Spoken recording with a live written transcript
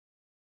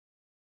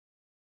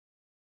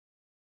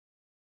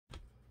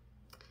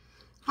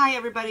Hi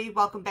everybody,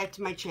 welcome back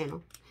to my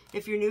channel.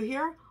 If you're new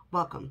here,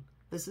 welcome.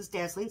 This is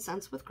Dazzling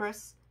Scents with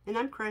Chris, and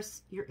I'm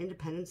Chris, your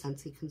independent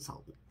Scentsy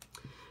consultant.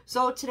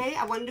 So today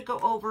I wanted to go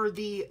over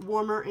the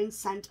warmer and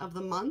scent of the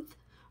month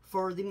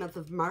for the month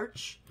of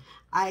March.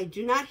 I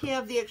do not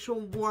have the actual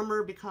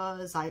warmer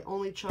because I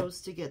only chose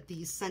to get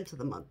the scent of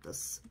the month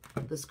this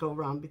go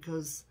around,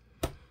 because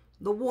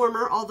the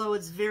warmer, although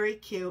it's very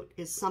cute,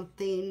 is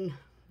something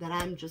that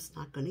I'm just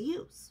not going to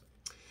use.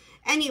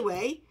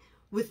 Anyway,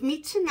 with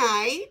me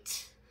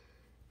tonight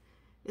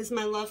is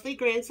my lovely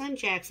grandson,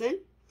 Jackson.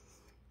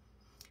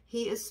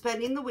 He is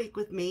spending the week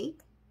with me.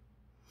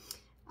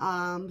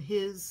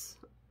 His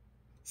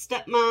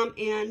stepmom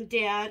and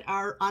dad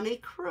are on a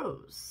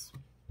cruise.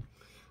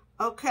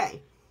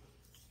 Okay,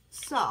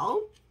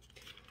 so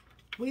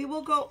we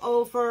will go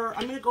over,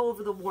 I'm going to go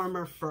over the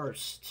warmer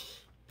first.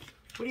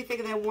 What do you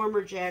think of that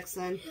warmer,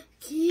 Jackson?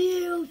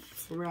 Cute.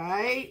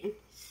 Right?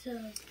 So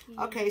cute.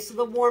 Okay, so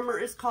the warmer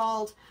is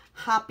called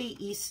Happy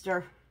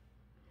Easter.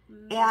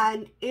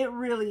 And it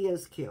really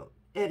is cute.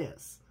 It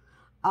is.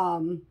 A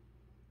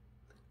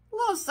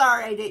little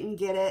sorry I didn't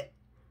get it.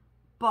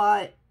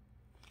 But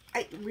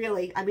I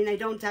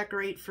don't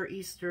decorate for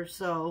Easter,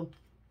 so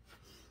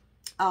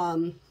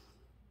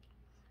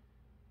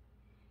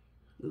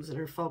losing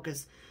her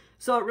focus.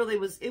 So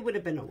it would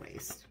have been a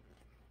waste.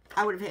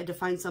 I would have had to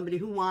find somebody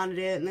who wanted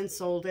it and then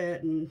sold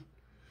it. And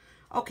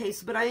okay,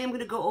 so but I am going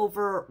to go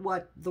over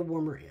what the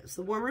warmer is.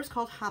 The warmer is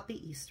called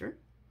Happy Easter,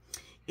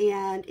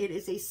 and it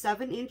is a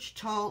 7-inch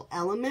tall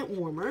element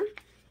warmer.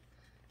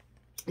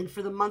 And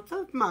for the month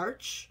of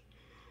March,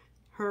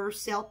 her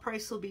sale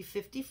price will be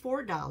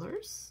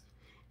 $54.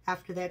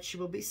 After that, she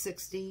will be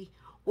 $60,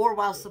 or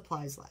while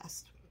supplies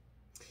last.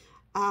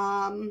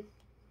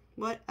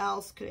 What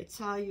else could I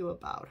tell you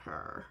about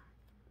her?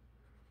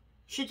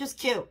 She's just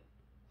cute.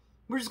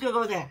 We're just going to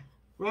go there,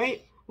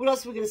 right? What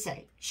else are we going to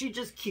say? She's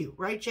just cute,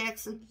 right,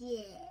 Jackson?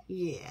 Yeah.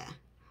 Yeah.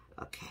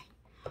 Okay.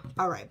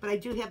 All right, but I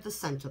do have the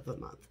scent of the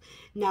month.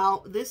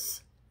 Now,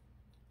 this,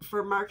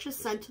 for March's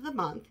scent of the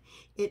month,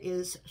 it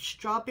is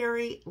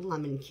Strawberry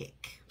Lemon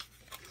Cake.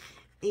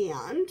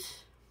 And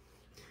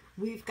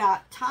we've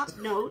got top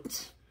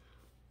note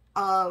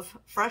of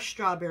fresh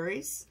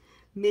strawberries.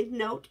 Mid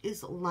note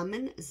is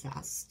lemon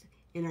zest.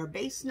 And our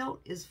base note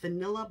is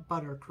vanilla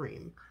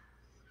buttercream.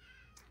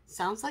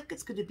 Sounds like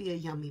it's going to be a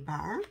yummy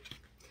bar.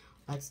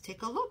 Let's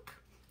take a look.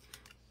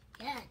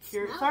 Yeah,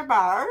 Here's our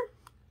bar.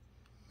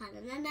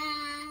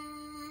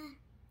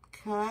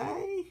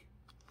 Okay.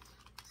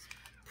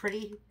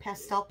 Pretty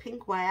pastel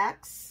pink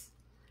wax.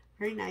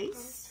 Very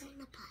nice.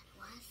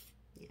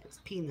 Yeah, it's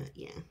peanut,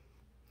 yeah.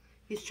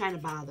 He's trying to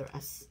bother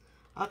us.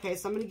 Okay,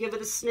 so I'm going to give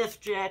it a sniff,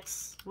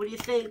 Jax. What do you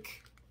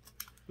think?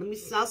 Let me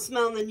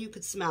smell, and then you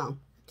could smell.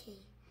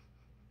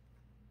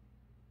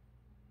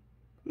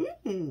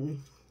 Okay.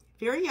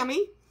 Very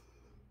yummy.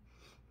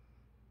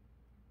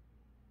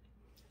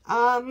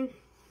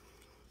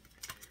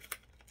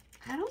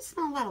 I don't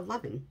smell a lot of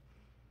lemon.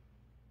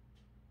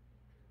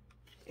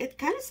 It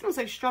kind of smells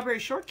like strawberry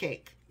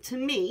shortcake to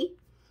me.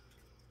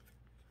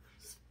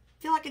 I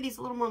feel like it needs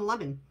a little more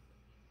lemon.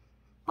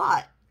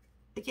 But,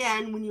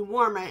 again, when you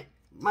warm it,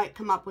 might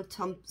come up with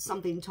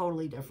something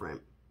totally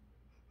different.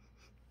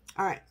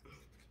 All right.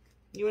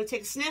 You want to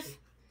take a sniff?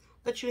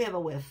 Let you have a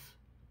whiff.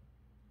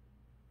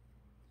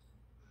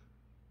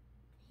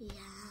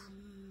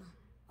 Yum.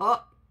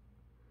 Oh,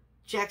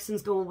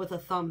 Jackson's going with a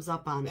thumbs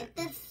up on it.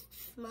 It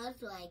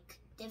smells like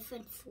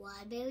different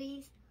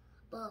strawberries,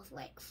 but with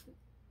like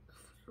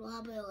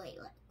strawberry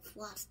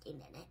frosting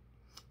in it.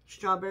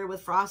 Strawberry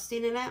with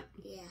frosting in it?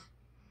 Yeah.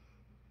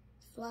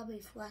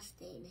 Strawberry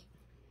frosting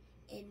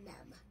in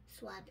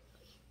strawberry.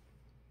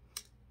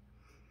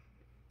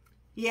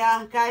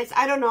 Yeah, guys,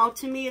 I don't know.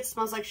 To me, it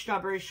smells like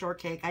strawberry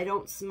shortcake. I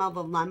don't smell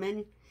the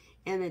lemon,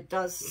 and it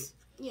does.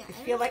 Yeah, I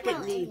feel like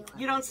it needs.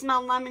 You don't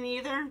smell lemon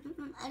either?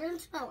 I don't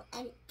smell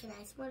any. Can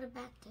I smell the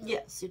back too?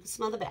 Yes, you can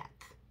smell the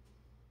back.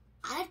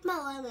 I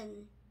smell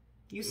lemon.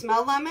 You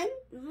smell lemon?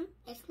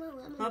 I smell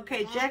lemon.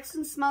 Okay,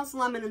 Jackson smells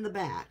lemon in the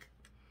back.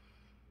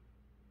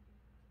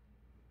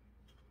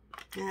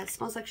 Yeah, it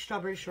smells like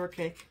strawberry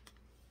shortcake.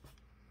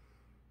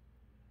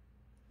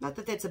 Not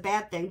that that's a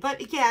bad thing, but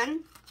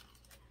again,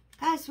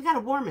 guys, we gotta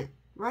warm it,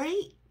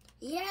 right?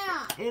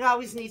 Yeah. It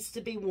always needs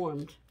to be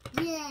warmed.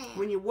 Yeah.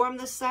 When you warm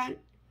the scent,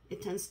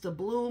 it tends to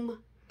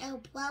bloom.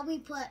 I'll probably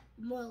put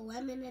more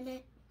lemon in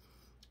it.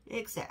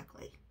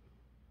 Exactly.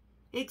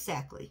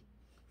 Exactly.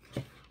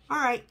 All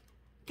right.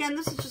 Again,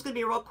 this is just going to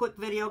be a real quick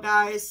video,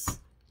 guys.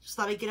 Just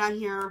thought I'd get on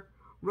here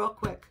real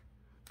quick.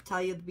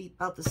 Tell you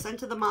about the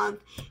scent of the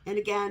month. And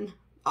again,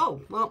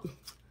 oh, well,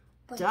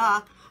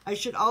 duh. I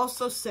should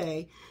also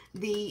say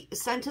the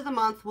scent of the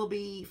month will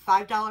be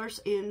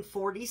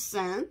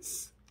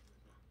 $5.40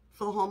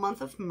 for the whole month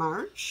of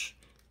March,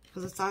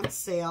 because it's on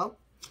sale.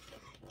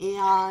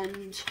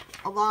 And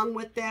along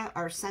with that,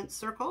 our scent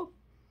circle,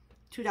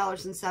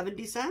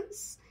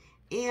 $2.70.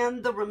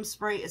 And the room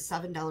spray is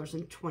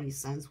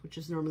 $7.20, which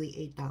is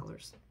normally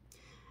 $8.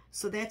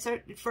 So that's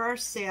it for our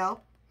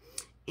sale.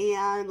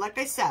 And like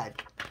I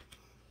said,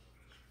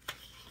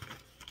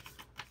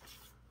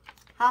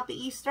 Happy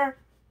Easter.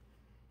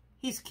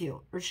 He's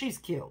cute, or she's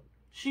cute.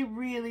 She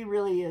really,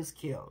 really is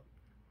cute.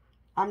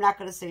 I'm not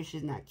going to say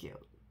she's not cute,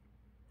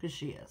 because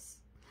she is.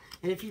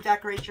 And if you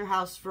decorate your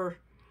house for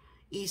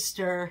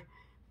Easter,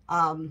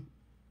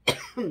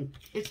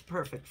 it's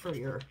perfect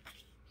for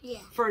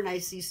for a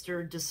nice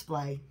Easter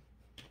display.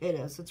 It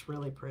is. It's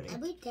really pretty.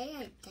 Every day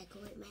I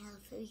decorate my house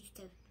for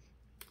Easter.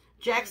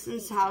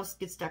 Jackson's house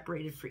gets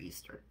decorated for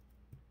Easter.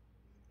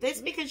 That's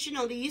because, you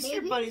know, the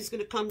Easter Bunny's going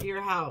to come to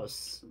your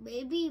house.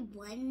 Maybe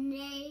one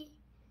day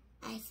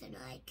I should,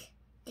 like,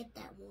 get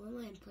that warmer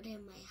and put it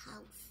in my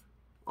house.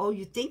 Oh,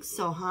 you think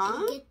so, huh?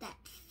 And get that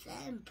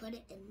and put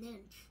it in there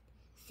and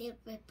see if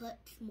it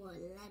puts more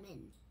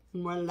lemon.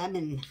 More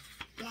lemon.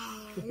 Yeah,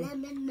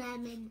 lemon,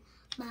 lemon,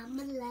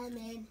 mama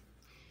lemon.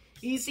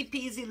 Easy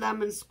peasy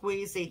lemon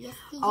squeezy. Yes,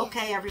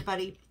 okay,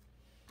 everybody.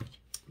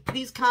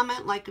 Please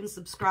comment, like, and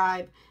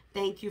subscribe.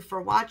 Thank you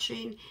for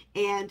watching.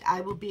 And I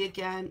will be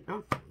again.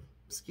 Oh,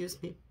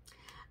 excuse me.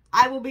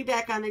 I will be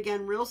back on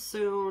again real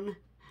soon,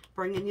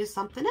 bringing you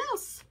something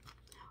else.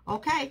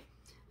 Okay.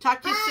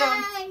 Talk to you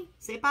soon.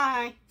 Say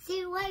bye.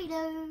 See you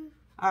later.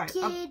 All right.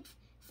 Kids.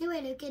 See you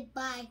later, kids.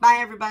 Bye. Bye,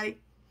 everybody.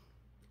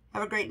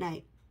 Have a great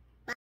night.